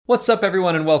What's up,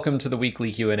 everyone, and welcome to the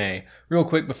weekly Q&A. Real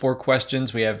quick before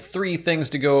questions, we have 3 things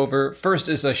to go over. First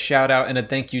is a shout out and a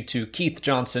thank you to Keith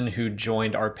Johnson, who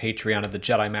joined our Patreon at the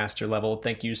Jedi Master level.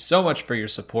 Thank you so much for your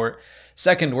support.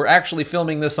 Second, we're actually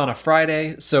filming this on a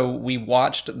Friday, so we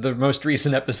watched the most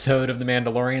recent episode of The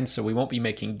Mandalorian, so we won't be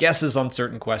making guesses on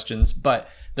certain questions, but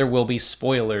there will be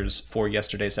spoilers for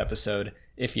yesterday's episode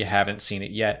if you haven't seen it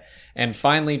yet. And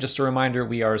finally, just a reminder,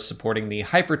 we are supporting the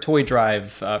Hyper Toy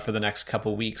Drive for the next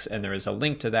couple weeks, and there is a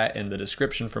link to that in the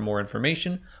description for more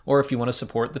information, or if you want to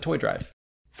support the Toy Drive.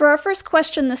 For our first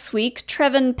question this week,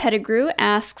 Trevin Pettigrew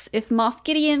asks if Moff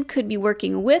Gideon could be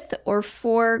working with or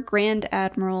for Grand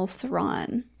Admiral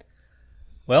Thrawn.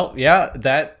 Well, yeah,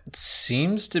 that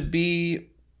seems to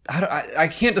be... I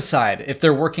can't decide if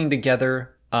they're working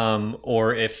together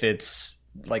or if it's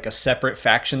like a separate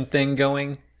faction thing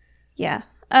going. Yeah.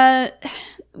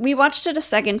 We watched it a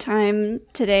second time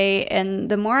today, and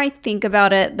the more I think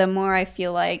about it, the more I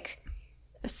feel like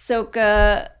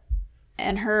Ahsoka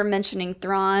and her mentioning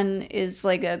Thrawn is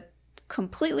like a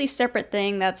completely separate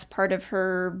thing that's part of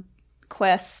her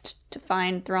quest to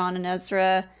find Thrawn and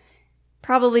Ezra.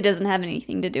 Probably doesn't have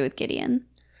anything to do with Gideon.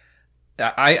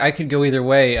 I could go either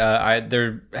way.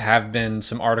 There have been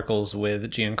some articles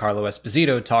with Giancarlo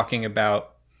Esposito talking about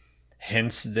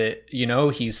hints that,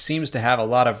 he seems to have a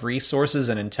lot of resources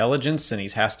and intelligence, and he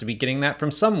has to be getting that from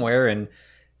somewhere, and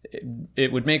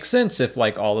it would make sense if,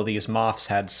 like, all of these Moffs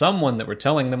had someone that were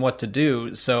telling them what to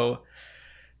do, so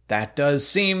that does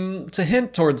seem to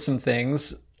hint towards some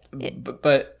things,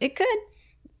 but... It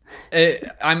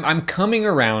could. I'm coming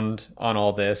around on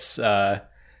all this.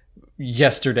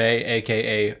 Yesterday,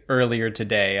 aka earlier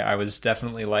today, I was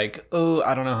definitely like,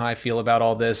 I don't know how I feel about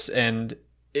all this, and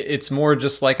it's more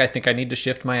just like I think I need to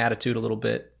shift my attitude a little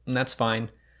bit, and that's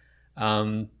fine.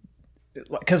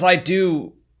 Because I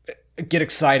do get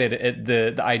excited at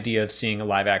the idea of seeing a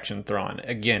live-action Thrawn.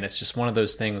 Again, it's just one of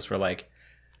those things where, like,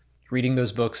 reading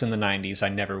those books in the 90s, I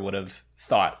never would have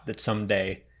thought that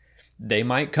someday they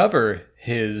might cover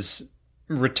his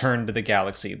return to the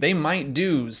galaxy. They might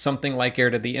do something like Heir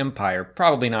to the Empire.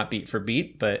 Probably not beat for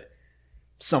beat, but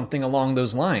something along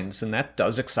those lines, and that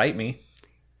does excite me.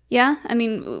 Yeah, I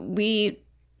mean, we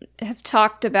have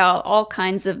talked about all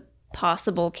kinds of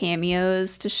possible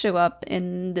cameos to show up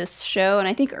in this show, and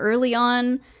I think early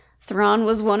on, Thrawn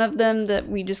was one of them that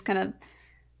we just kind of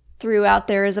threw out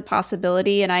there as a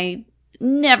possibility, and I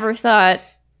never thought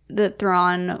that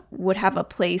Thrawn would have a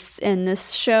place in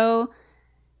this show,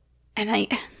 and I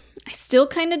still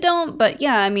kind of don't, but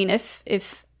yeah, I mean,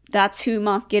 if that's who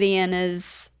Moff Gideon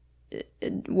is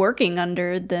working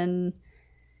under, then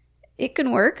it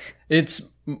can work. It's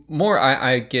more,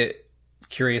 I get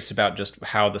curious about just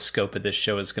how the scope of this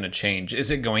show is going to change. Is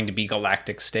it going to be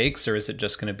galactic stakes, or is it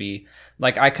just going to be,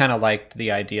 like, I kind of liked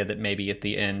the idea that maybe at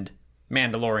the end,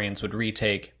 Mandalorians would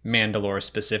retake Mandalore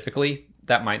specifically.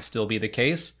 That might still be the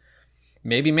case.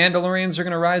 Maybe Mandalorians are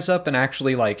going to rise up and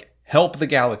actually, like, help the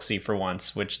galaxy for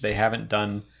once, which they haven't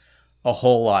done a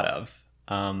whole lot of.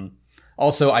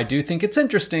 Also, I do think it's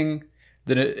interesting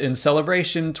that in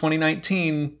Celebration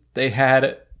 2019, they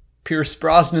had Pierce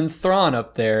Brosnan Thrawn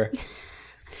up there.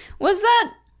 Was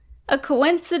that a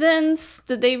coincidence?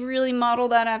 Did they really model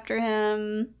that after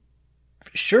him?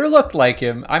 Sure looked like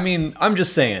him. I mean, I'm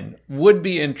just saying, would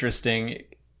be interesting,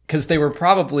 because they were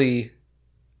probably,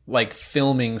 like,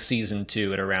 filming season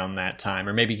 2 at around that time,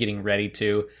 or maybe getting ready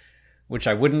to, which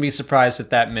I wouldn't be surprised if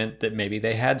that meant that maybe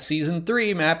they had season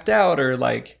 3 mapped out, or,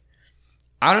 like,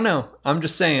 I don't know. I'm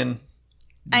just saying.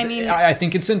 I mean, I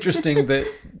think it's interesting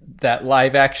that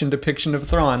live-action depiction of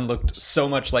Thrawn looked so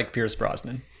much like Pierce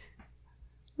Brosnan.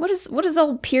 What is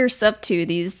old Pierce up to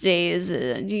these days?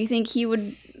 Do you think he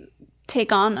would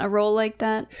take on a role like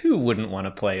that? Who wouldn't want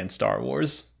to play in Star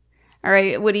Wars? All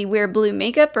right, would he wear blue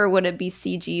makeup, or would it be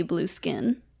CG blue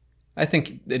skin? I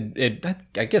think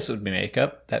I guess it would be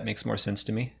makeup. That makes more sense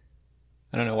to me.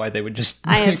 I don't know why they would just...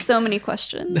 I have so many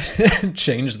questions.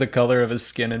 change the color of his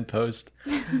skin in post.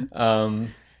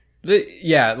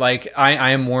 Yeah, like, I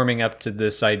am warming up to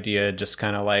this idea, just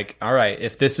kind of like, all right,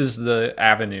 if this is the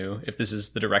avenue, if this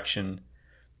is the direction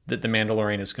that The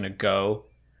Mandalorian is going to go,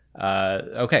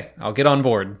 okay, I'll get on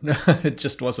board. It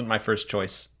just wasn't my first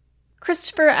choice.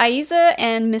 Christopher Aiza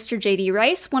and Mr. J.D.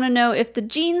 Rice want to know if the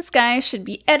Jeans guy should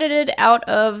be edited out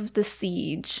of The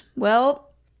Siege. Well,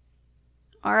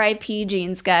 R.I.P.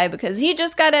 Jeans guy, because he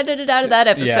just got edited out of that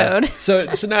episode.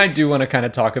 Yeah. So now I do want to kind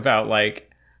of talk about,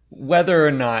 like, whether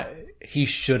or not he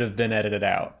should have been edited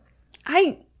out.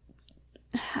 I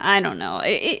don't know.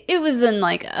 It was in,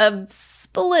 like, a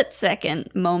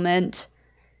split-second moment.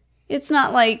 It's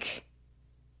not like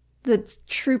the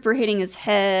trooper hitting his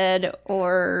head,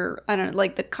 or I don't know,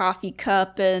 like the coffee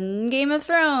cup in Game of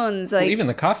Thrones. Like, well, even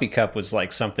the coffee cup was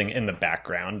like something in the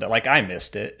background. Like I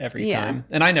missed it every time,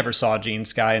 and I never saw Gene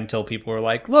Sky until people were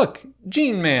like, "Look,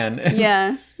 Gene Man."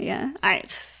 yeah.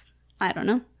 I don't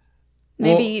know.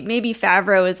 Maybe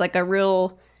Favreau is like a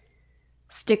real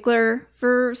stickler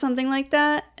for something like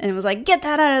that, and it was like, get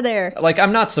that out of there. Like,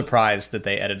 I'm not surprised that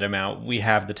they edited him out. We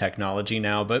have the technology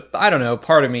now, but I don't know.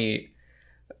 Part of me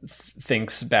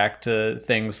thinks back to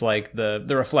things like the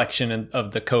reflection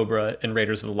of the Cobra in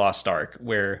Raiders of the Lost Ark,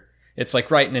 where it's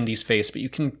like right in Indy's face, but you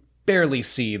can barely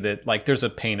see that like there's a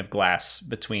pane of glass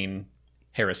between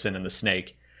Harrison and the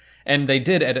snake. And they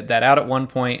did edit that out at one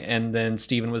point, and then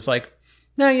Steven was like,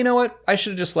 no, you know what? I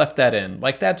should have just left that in.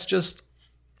 Like, that's just...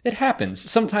 It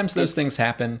happens. Sometimes those things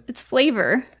happen. It's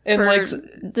flavor and for like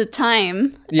the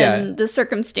time and the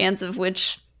circumstance of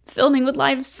which filming with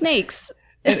live snakes.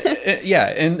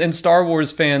 and Star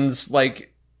Wars fans,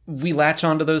 like, we latch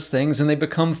onto those things and they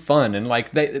become fun. And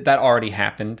like that already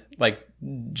happened. Like,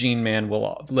 Gene Man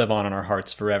will live on in our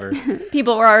hearts forever.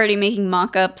 People were already making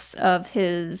mock-ups of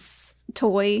his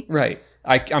toy. Right.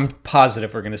 I'm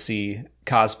positive we're going to see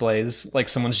cosplays. Like,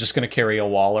 someone's just going to carry a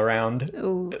wall around.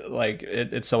 Ooh. Like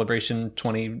it's Celebration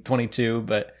 2022.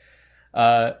 But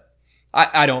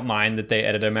I don't mind that they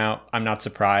edit him out. I'm not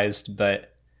surprised.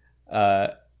 But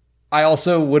I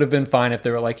also would have been fine if they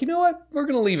were like, you know what? We're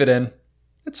going to leave it in.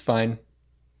 It's fine.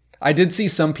 I did see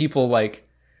some people like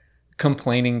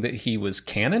complaining that he was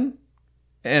canon.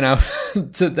 And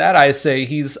to that I say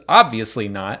he's obviously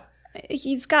not.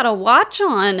 He's got a watch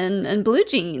on and blue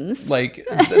jeans. Like,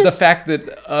 the fact that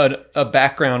a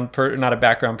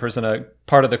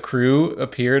part of the crew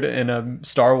appeared in a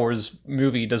Star Wars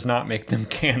movie does not make them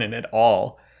canon at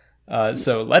all.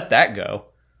 So let that go.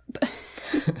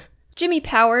 Jimmy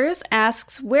Powers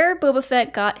asks where Boba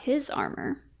Fett got his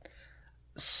armor.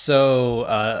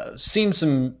 So, seen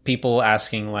some people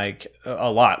asking, like,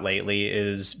 a lot lately,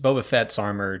 is Boba Fett's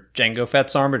armor Jango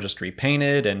Fett's armor just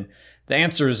repainted? And the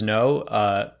answer is no.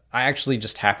 I actually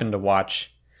just happened to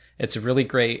watch. It's a really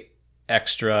great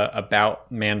extra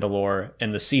about Mandalore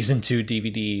in the Season 2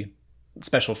 DVD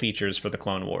special features for the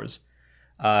Clone Wars.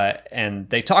 And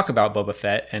they talk about Boba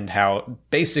Fett and how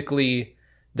basically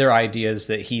their idea is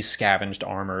that he scavenged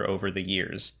armor over the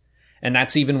years. And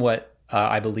that's even what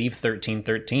I believe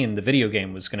 1313, the video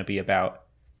game, was going to be about.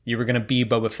 You were going to be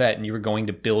Boba Fett and you were going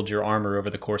to build your armor over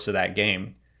the course of that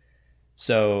game.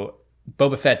 So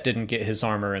Boba Fett didn't get his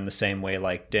armor in the same way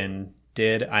like Din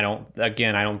did. I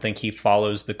don't think he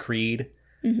follows the creed.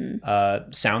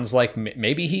 Mm-hmm. Sounds like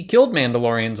maybe he killed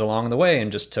Mandalorians along the way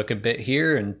and just took a bit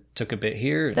here and took a bit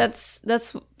here. That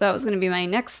was going to be my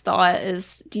next thought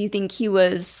is, do you think he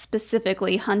was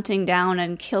specifically hunting down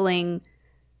and killing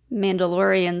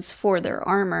Mandalorians for their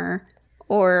armor,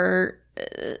 or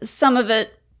some of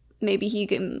it maybe he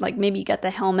got the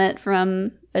helmet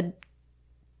from a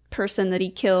person that he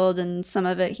killed, and some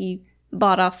of it he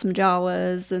bought off some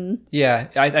Jawas? And yeah,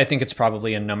 I think it's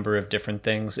probably a number of different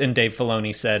things. And Dave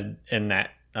Filoni said in that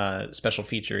special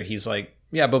feature, he's like,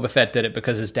 yeah, Boba Fett did it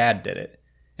because his dad did it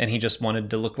and he just wanted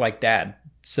to look like dad,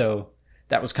 so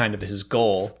that was kind of his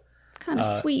goal. Kind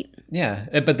of sweet.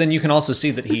 Yeah, but then you can also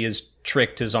see that he has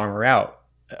tricked his armor out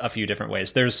a few different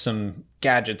ways. There's some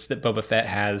gadgets that Boba Fett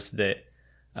has that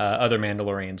other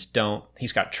Mandalorians don't.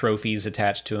 He's got trophies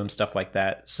attached to him, stuff like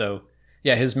that. So,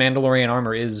 yeah, his Mandalorian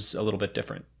armor is a little bit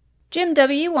different. Jim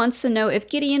W. wants to know if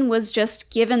Gideon was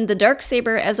just given the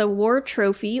Darksaber as a war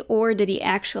trophy, or did he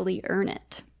actually earn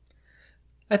it?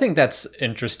 I think that's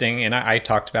interesting, and I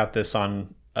talked about this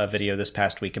on a video this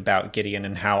past week about Gideon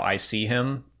and how I see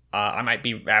him. I might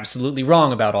be absolutely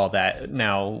wrong about all that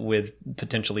now, with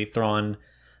potentially Thrawn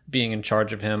being in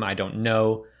charge of him. I don't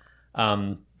know.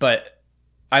 But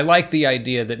I like the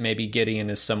idea that maybe Gideon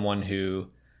is someone who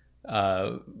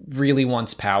really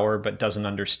wants power but doesn't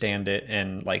understand it,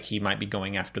 and like he might be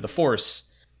going after the Force,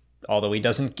 although he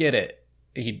doesn't get it.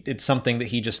 It's something that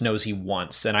he just knows he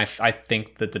wants, and I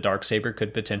think that the Darksaber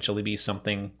could potentially be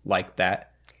something like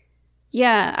that.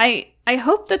 Yeah, I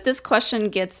hope that this question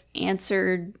gets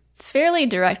answered fairly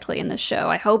directly in the show.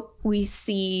 I hope we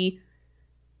see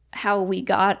how he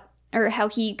got the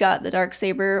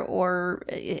Darksaber, or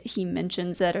he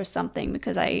mentions it or something,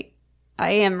 because I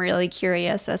am really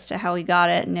curious as to how he got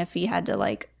it, and if he had to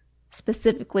like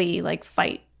specifically like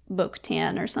fight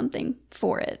Bo-Katan or something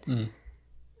for it.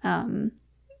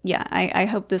 Yeah, I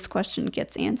hope this question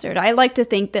gets answered. I like to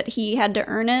think that he had to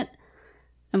earn it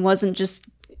and wasn't just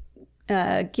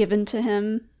given to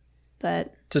him.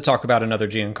 But to talk about another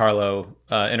Giancarlo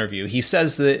interview, he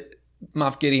says that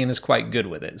Moff Gideon is quite good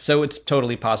with it. So it's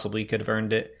totally possible he could have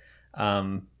earned it.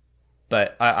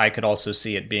 But I could also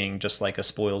see it being just like a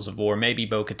spoils of war. Maybe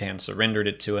Bo-Katan surrendered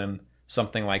it to him,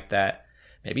 something like that.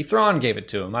 Maybe Thrawn gave it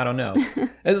to him. I don't know.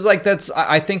 It's like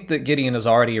I think that Gideon is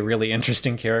already a really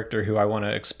interesting character who I want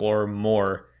to explore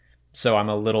more. So I'm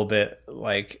a little bit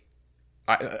like,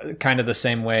 kind of the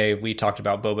same way we talked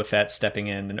about Boba Fett stepping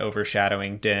in and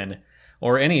overshadowing Din,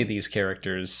 or any of these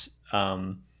characters.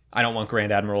 I don't want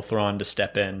Grand Admiral Thrawn to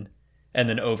step in and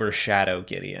then overshadow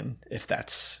Gideon, if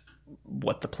that's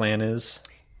what the plan is.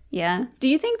 Yeah. Do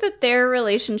you think that their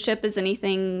relationship is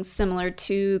anything similar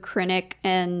to Krennic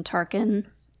and Tarkin?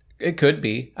 It could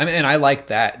be. I mean, and I like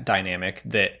that dynamic,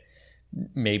 that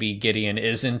maybe Gideon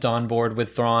isn't on board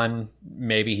with Thrawn.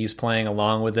 Maybe he's playing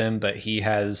along with him, but he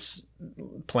has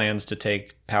plans to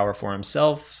take power for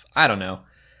himself. I don't know.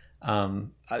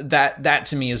 That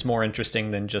to me is more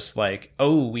interesting than just like,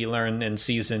 oh, we learn in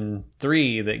season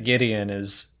 3 that Gideon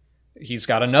he's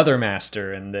got another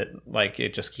master, and that like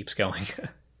it just keeps going.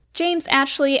 James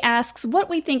Ashley asks what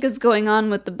we think is going on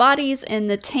with the bodies in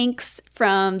the tanks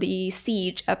from the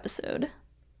Siege episode.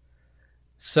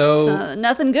 So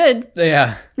nothing good.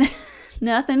 Yeah.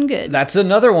 Nothing good. That's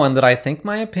another one that I think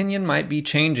my opinion might be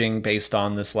changing based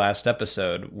on this last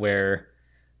episode, where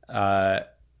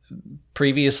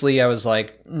previously I was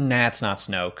like, nah, it's not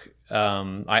Snoke.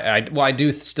 I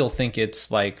do still think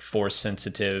it's like force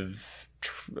sensitive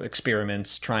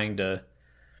experiments trying to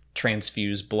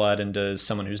transfuse blood into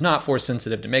someone who's not force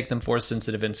sensitive to make them force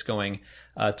sensitive, and it's going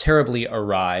terribly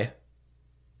awry. I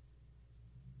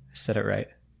said it right.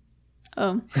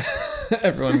 Oh.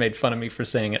 Everyone made fun of me for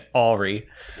saying it Alri.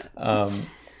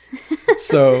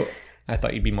 So I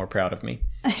thought you'd be more proud of me.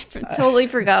 I totally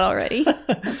forgot already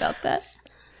about that.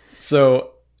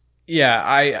 So,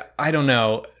 yeah, I don't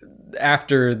know.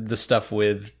 After the stuff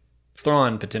with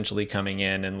Thrawn potentially coming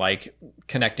in and like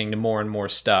connecting to more and more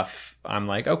stuff, I'm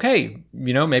like, okay,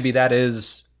 maybe that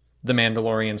is the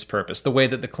Mandalorian's purpose. The way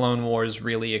that the Clone Wars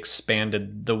really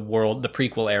expanded the world, the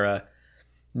prequel era,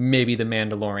 maybe the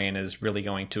Mandalorian is really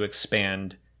going to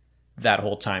expand that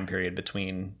whole time period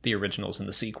between the originals and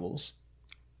the sequels.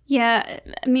 Yeah,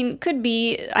 I mean, could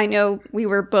be. I know we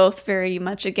were both very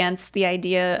much against the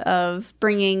idea of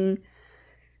bringing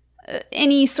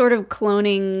any sort of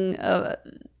cloning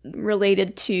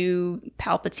related to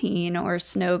Palpatine or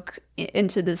Snoke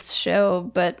into this show,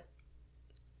 but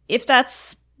if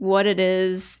that's what it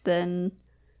is, then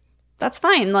that's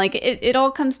fine. Like, it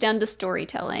all comes down to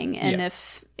storytelling, and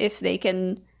if they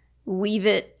can weave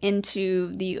it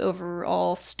into the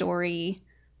overall story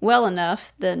well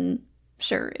enough, then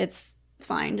sure, it's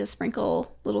fine to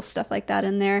sprinkle little stuff like that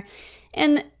in there.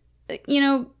 And,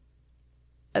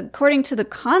 according to the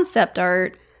concept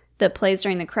art that plays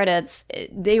during the credits,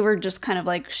 they were just kind of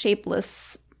like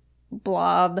shapeless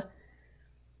blob.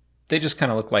 They just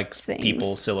kind of look like things.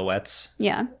 People silhouettes.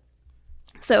 Yeah.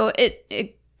 So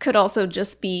it could also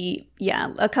just be,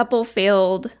 a couple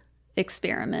failed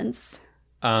experiments.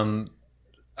 Snoke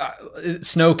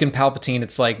and Palpatine,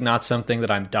 it's like not something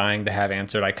that I'm dying to have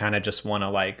answered. I kind of just want to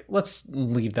like, let's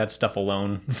leave that stuff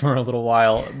alone for a little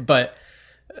while. But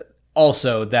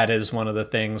also, that is one of the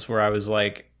things where I was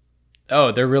like,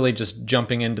 oh, they're really just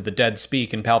jumping into the dead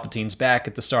speak, and Palpatine's back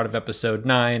at the start of episode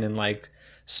 9, and like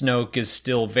Snoke is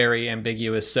still very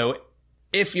ambiguous. So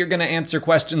if you're going to answer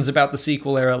questions about the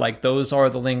sequel era, like those are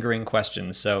the lingering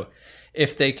questions. So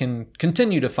if they can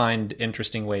continue to find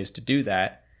interesting ways to do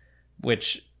that,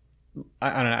 which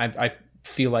I don't know, I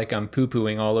feel like I'm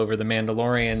poo-pooing all over The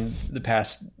Mandalorian the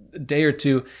past day or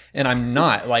two, and I'm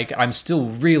not. Like, I'm still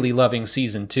really loving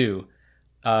season 2.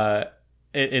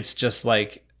 It's just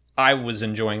like, I was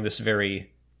enjoying this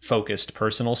very focused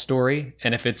personal story,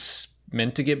 and if it's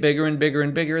meant to get bigger and bigger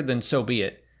and bigger, then so be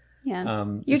it. Yeah.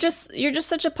 You're just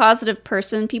such a positive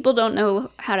person. People don't know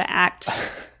how to act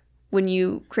when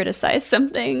you criticize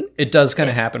something. It does kind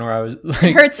of happen where I was like,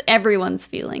 it hurts everyone's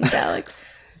feelings, Alex.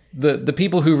 The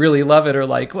people who really love it are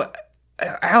like, what?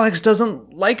 Alex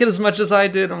doesn't like it as much as I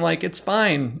did. I'm like, it's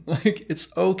fine. Like,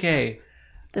 it's okay.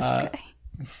 This guy.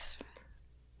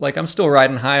 Like, I'm still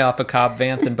riding high off of Cobb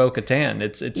Vanth and Bo-Katan.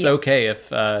 It's okay if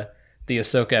the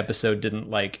Ahsoka episode didn't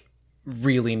like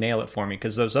really nail it for me,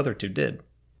 because those other two did.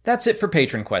 That's it for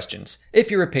patron questions. If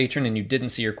you're a patron and you didn't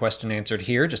see your question answered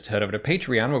here, just head over to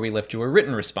Patreon where we left you a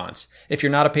written response. If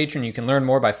you're not a patron, you can learn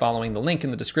more by following the link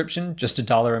in the description. Just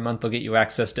 $1 a month will get you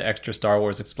access to extra Star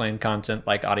Wars Explained content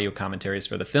like audio commentaries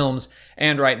for the films.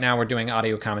 And right now we're doing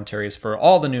audio commentaries for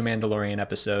all the new Mandalorian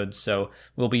episodes, so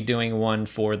we'll be doing one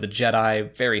for The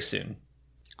Jedi very soon.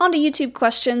 On to YouTube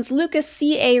questions. Lucas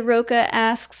C.A. Roca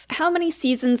asks, how many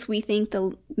seasons we think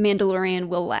The Mandalorian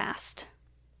will last?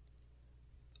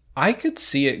 I could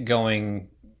see it going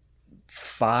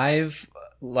 5,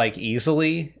 like,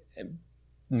 easily.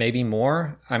 Maybe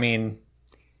more. I mean...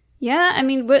 Yeah, I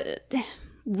mean,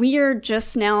 we're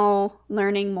just now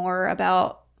learning more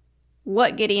about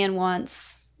what Gideon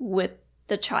wants with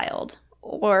the child.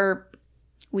 Or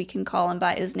we can call him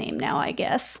by his name now, I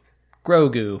guess.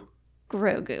 Grogu.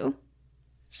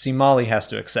 See, Molly has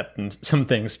to accept some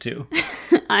things too.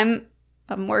 I'm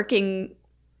working.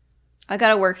 I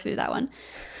gotta work through that one.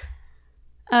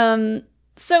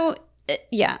 So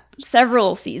yeah,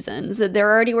 several seasons.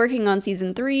 They're already working on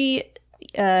season 3.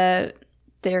 They're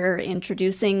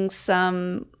introducing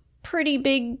some pretty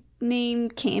big name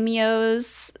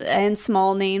cameos and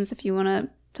small names if you want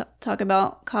to talk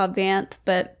about Cobb Vanth.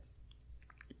 But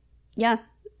yeah,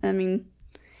 I mean,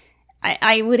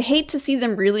 I would hate to see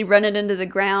them really run it into the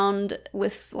ground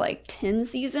with like 10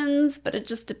 seasons, but it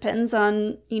just depends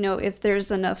on, if there's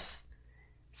enough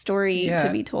story to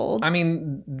be told. I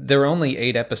mean, there are only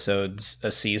 8 episodes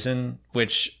a season,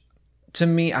 which to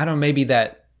me, I don't know, maybe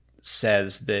that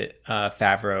says that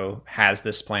Favreau has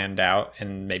this planned out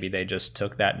and maybe they just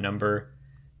took that number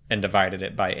and divided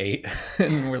it by 8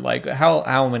 and we're like,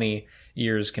 how many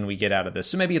years can we get out of this?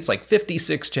 So maybe it's like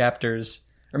 56 chapters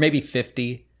or maybe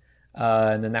 50.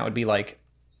 And then that would be like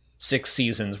 6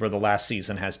 seasons where the last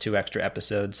season has 2 extra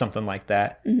episodes, something like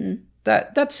that. Mm-hmm.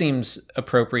 That seems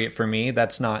appropriate for me.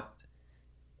 That's not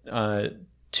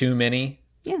too many.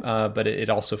 Yeah. But it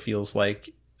also feels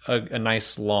like a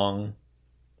nice long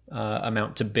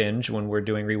amount to binge when we're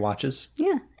doing rewatches.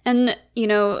 Yeah. And,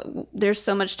 there's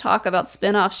so much talk about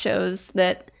spin-off shows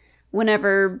that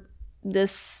whenever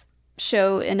this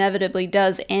show inevitably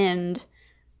does end,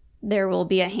 there will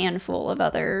be a handful of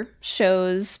other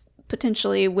shows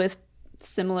potentially with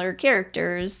similar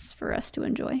characters for us to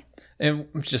enjoy. And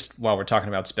just while we're talking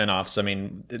about spinoffs, I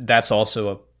mean, that's also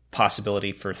a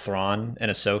possibility for Thrawn and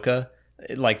Ahsoka.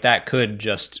 Like, that could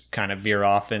just kind of veer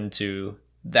off into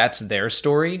that's their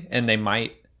story, and they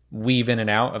might weave in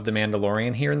and out of The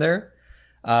Mandalorian here and there.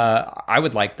 I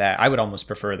would like that. I would almost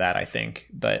prefer that, I think.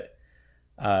 But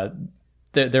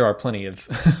there are plenty of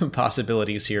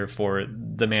possibilities here for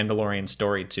the Mandalorian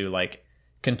story to like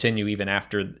continue even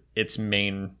after its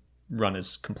main run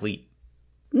is complete.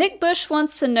 Nick Bush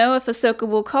wants to know if Ahsoka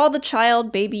will call the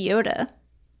child Baby Yoda.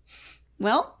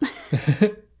 Well,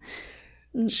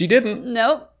 she didn't.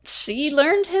 Nope, she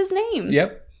learned his name.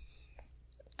 Yep.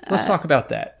 Let's talk about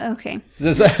that. Okay.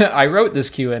 I wrote this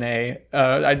Q&A.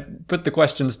 I put the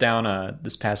questions down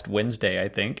this past Wednesday, I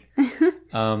think.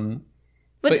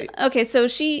 But okay, so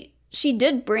she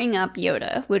did bring up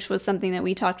Yoda, which was something that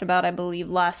we talked about, I believe,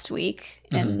 last week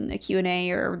in a Q&A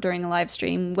or during a live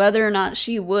stream, whether or not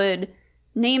she would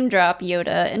name drop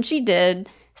Yoda, and she did,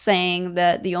 saying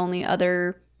that the only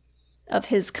other of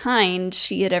his kind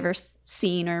she had ever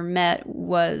seen or met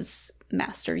was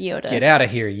Master Yoda. Get out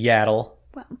of here, Yaddle.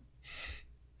 Well,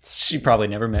 she probably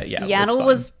never met Yaddle.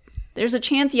 Yaddle there's a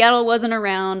chance Yaddle wasn't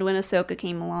around when Ahsoka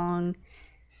came along.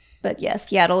 But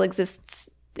yes, Yaddle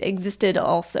existed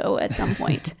also at some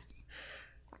point.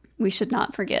 We should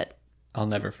not forget. I'll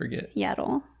never forget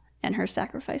Yaddle and her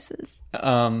sacrifices.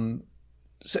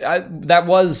 So that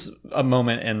was a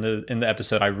moment in the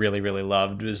episode I really, really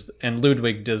loved. And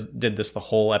Ludwig did this the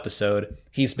whole episode.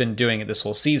 He's been doing it this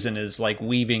whole season, is like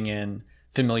weaving in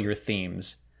familiar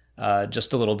themes.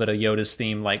 Just a little bit of Yoda's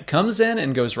theme like comes in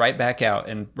and goes right back out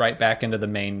and right back into the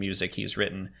main music he's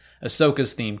written.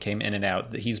 Ahsoka's theme came in and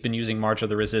out. He's been using March of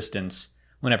the Resistance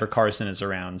whenever Carson is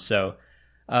around. So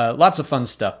lots of fun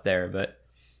stuff there. But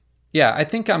yeah, I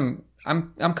think I'm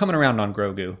coming around on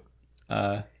Grogu.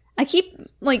 I keep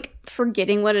like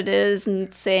forgetting what it is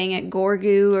and saying it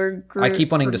Gorgu or I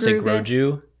keep wanting to say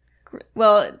Groju.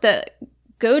 Well, the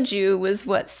Goju was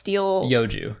what Steele...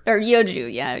 Yoju. Or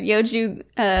Yoju, yeah.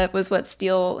 Yoju was what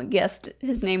Steele guessed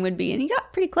his name would be, and he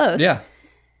got pretty close. Yeah.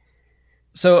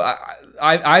 So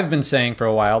I've been saying for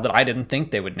a while that I didn't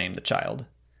think they would name the child.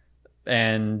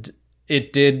 And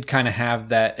it did kind of have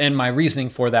that... And my reasoning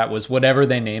for that was whatever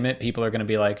they name it, people are going to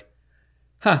be like,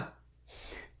 huh,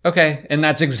 okay. And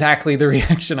that's exactly the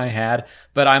reaction I had.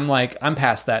 But I'm like, I'm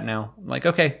past that now. I'm like,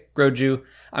 okay, Groju.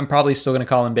 I'm probably still going to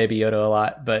call him Baby Yoda a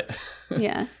lot, but...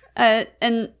 Yeah.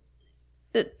 And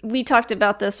we talked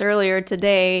about this earlier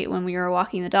today when we were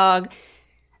walking the dog.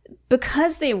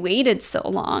 Because they waited so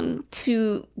long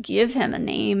to give him a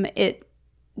name,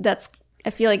 I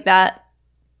feel like that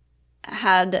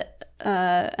had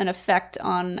an effect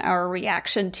on our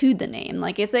reaction to the name.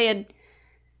 Like if they had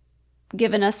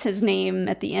given us his name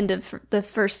at the end of the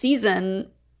first season,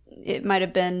 it might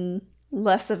have been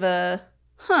less of a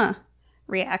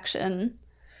reaction.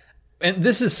 And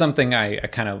this is something I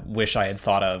kind of wish I had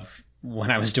thought of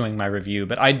when I was doing my review,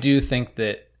 but I do think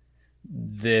that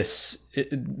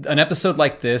an episode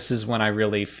like this is when I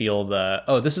really feel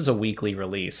this is a weekly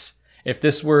release. If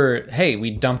this were, hey, we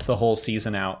dumped the whole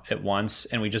season out at once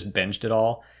and we just binged it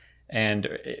all, and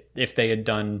if they had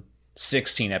done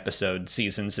 16 episode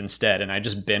seasons instead and I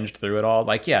just binged through it all,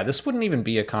 like, yeah, this wouldn't even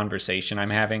be a conversation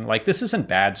I'm having. Like, this isn't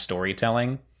bad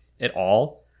storytelling at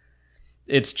all.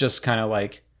 It's just kind of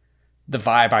like the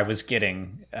vibe I was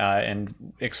getting and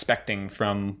expecting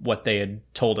from what they had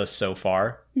told us so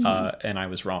far, and I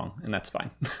was wrong, and that's fine.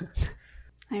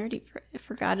 I already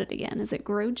forgot it again. Is it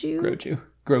Grogu?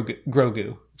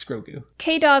 Grogu. It's Grogu.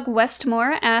 K-Dog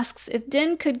Westmore asks if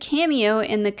Din could cameo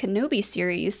in the Kenobi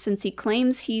series since he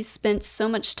claims he's spent so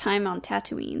much time on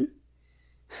Tatooine.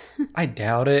 I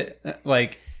doubt it.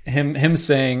 Like, him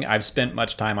saying I've spent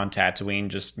much time on Tatooine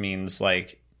just means,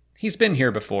 like, he's been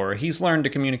here before. He's learned to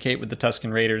communicate with the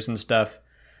Tusken Raiders and stuff.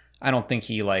 I don't think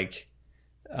he, like,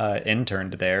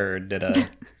 interned there or did a...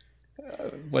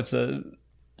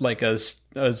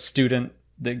 a student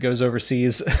that goes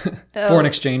overseas, foreign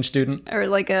exchange student. Or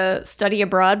like a study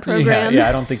abroad program. Yeah,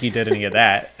 I don't think he did any of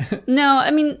that. No, I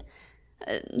mean,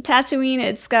 Tatooine,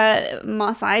 it's got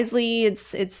Mos Eisley,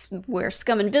 it's where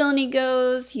Scum and Villainy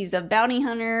goes, he's a bounty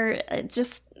hunter.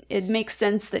 It makes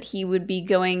sense that he would be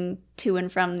going to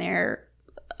and from there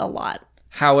a lot.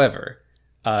 However,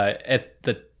 at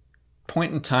the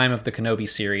point in time of the Kenobi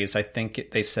series, I think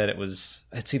they said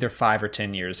it's either 5 or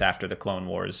 10 years after the Clone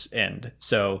Wars end.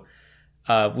 So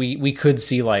we could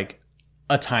see like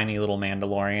a tiny little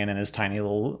Mandalorian in his tiny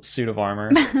little suit of armor.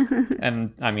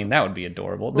 And I mean, that would be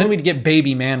adorable. Then we'd get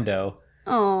baby Mando.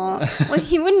 Oh, well,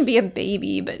 he wouldn't be a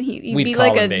baby, but he'd we'd be call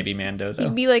like him baby Mando, though.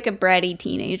 He'd be like a bratty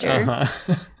teenager.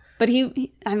 But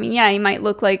he might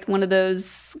look like one of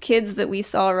those kids that we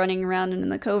saw running around in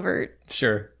the covert.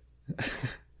 Sure.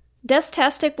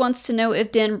 Destastic wants to know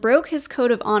if Din broke his code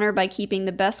of honor by keeping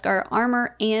the Beskar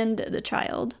armor and the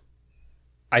child.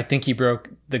 I think he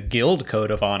broke the guild code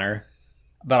of honor,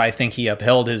 but I think he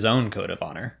upheld his own code of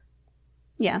honor.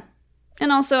 Yeah.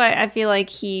 And also, I feel like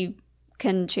he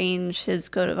can change his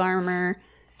code of armor.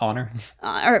 Honor?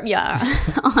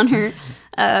 Honor,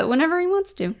 whenever he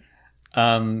wants to.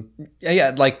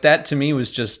 Yeah, like that to me was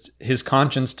just his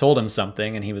conscience told him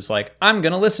something, and he was like, I'm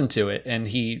going to listen to it. And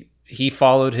he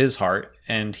followed his heart,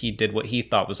 and he did what he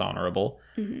thought was honorable.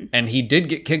 Mm-hmm. And he did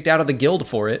get kicked out of the guild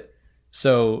for it.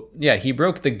 So, yeah, he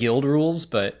broke the guild rules,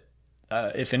 but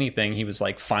if anything, he was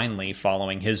like finally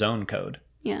following his own code.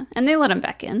 Yeah, and they let him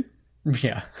back in.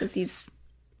 Yeah. Because he's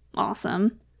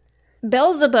awesome.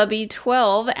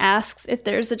 Belzebubby12 asks if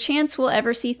there's a chance we'll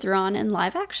ever see Thrawn in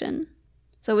live action.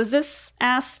 So was this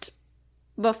asked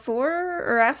before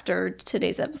or after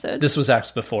today's episode? This was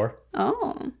asked before.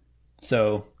 Oh.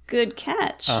 So... Good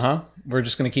catch. Uh-huh. We're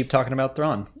just going to keep talking about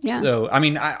Thrawn. Yeah. So, I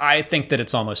mean, I think that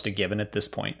it's almost a given at this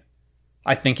point.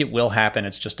 I think it will happen.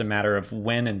 It's just a matter of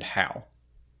when and how.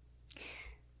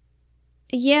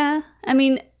 Yeah. I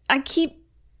mean, I keep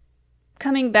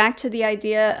coming back to the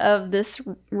idea of this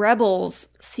Rebels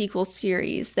sequel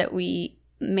series that we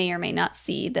may or may not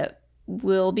see that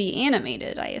will be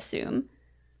animated, I assume.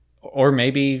 Or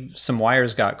maybe some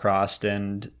wires got crossed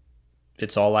and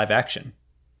it's all live action.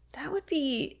 That would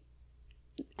be...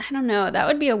 I don't know. That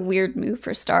would be a weird move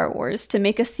for Star Wars to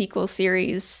make a sequel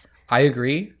series. I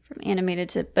agree. From animated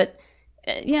to... But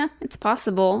yeah, it's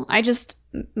possible.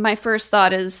 My first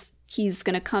thought is he's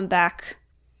going to come back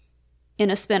in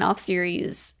a spin-off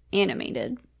series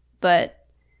animated. But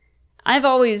I've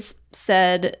always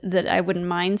said that I wouldn't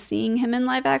mind seeing him in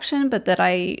live action, but that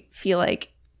I feel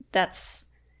like that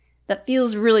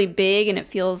feels really big and it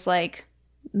feels like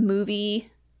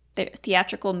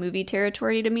theatrical movie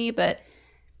territory to me. But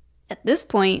at this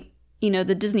point,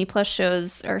 the Disney Plus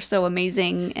shows are so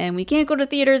amazing and we can't go to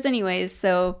theaters anyways,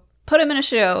 so put him in a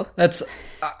show.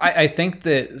 I think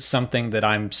that something that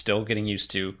I'm still getting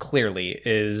used to clearly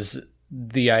is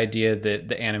the idea that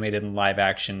the animated and live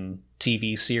action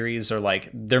TV series are like,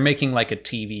 they're making like a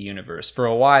TV universe. For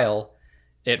a while,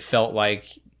 it felt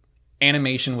like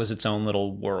animation was its own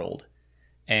little world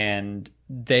and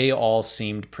they all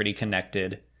seemed pretty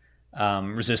connected.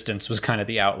 Resistance was kind of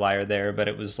the outlier there, but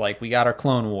it was like we got our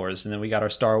Clone Wars and then we got our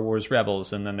Star Wars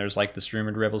Rebels and then there's like this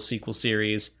rumored Rebels sequel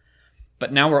series.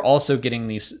 But now we're also getting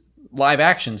these live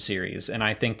action series, and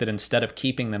I think that instead of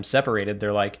keeping them separated,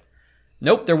 they're like,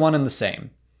 nope, they're one and the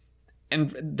same.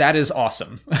 And that is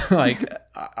awesome. Like,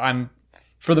 I'm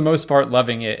for the most part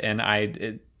loving it, and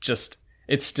just,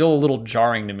 it's still a little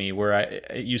jarring to me where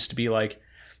it used to be like,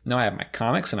 no, I have my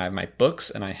comics and I have my books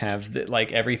and I have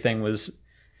like everything was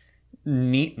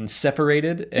neat and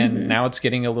separated, and now it's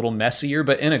getting a little messier,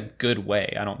 but in a good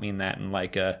way. I don't mean that in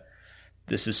like a,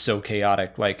 this is so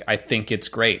chaotic. Like, I think it's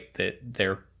great that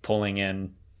they're pulling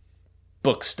in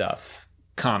book stuff,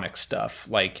 comic stuff.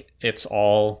 Like, it's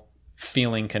all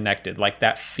feeling connected. Like,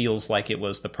 that feels like it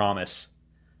was the promise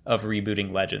of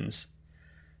rebooting Legends.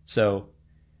 So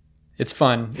it's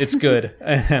fun. It's good.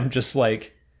 And I'm just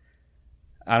like,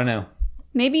 I don't know.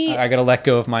 Maybe I got to let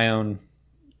go of my own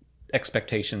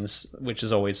expectations, which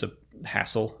is always a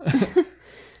hassle.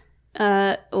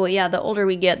 well, yeah, the older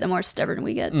we get, the more stubborn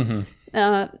we get.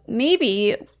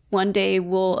 Maybe one day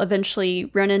we'll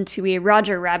eventually run into a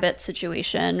Roger Rabbit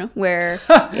situation where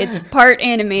it's part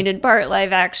animated, part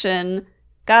live action.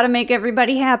 Gotta make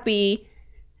everybody happy.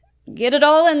 Get it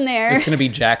all in there. It's going to be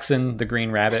Jackson, the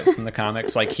Green Rabbit from the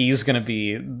comics. Like, he's going to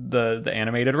be the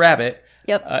animated rabbit.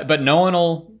 Yep. But no one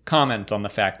will comment on the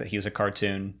fact that he's a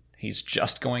cartoon. He's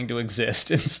just going to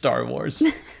exist in Star Wars.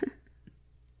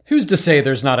 Who's to say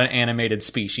there's not an animated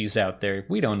species out there?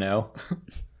 We don't know.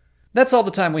 That's all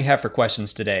the time we have for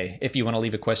questions today. If you want to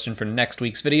leave a question for next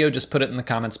week's video, just put it in the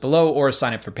comments below or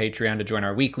sign up for Patreon to join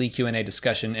our weekly Q&A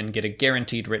discussion and get a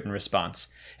guaranteed written response.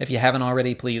 If you haven't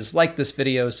already, please like this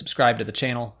video, subscribe to the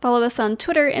channel. Follow us on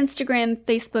Twitter, Instagram,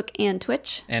 Facebook, and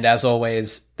Twitch. And as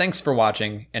always, thanks for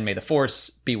watching, and may the Force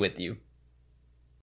be with you.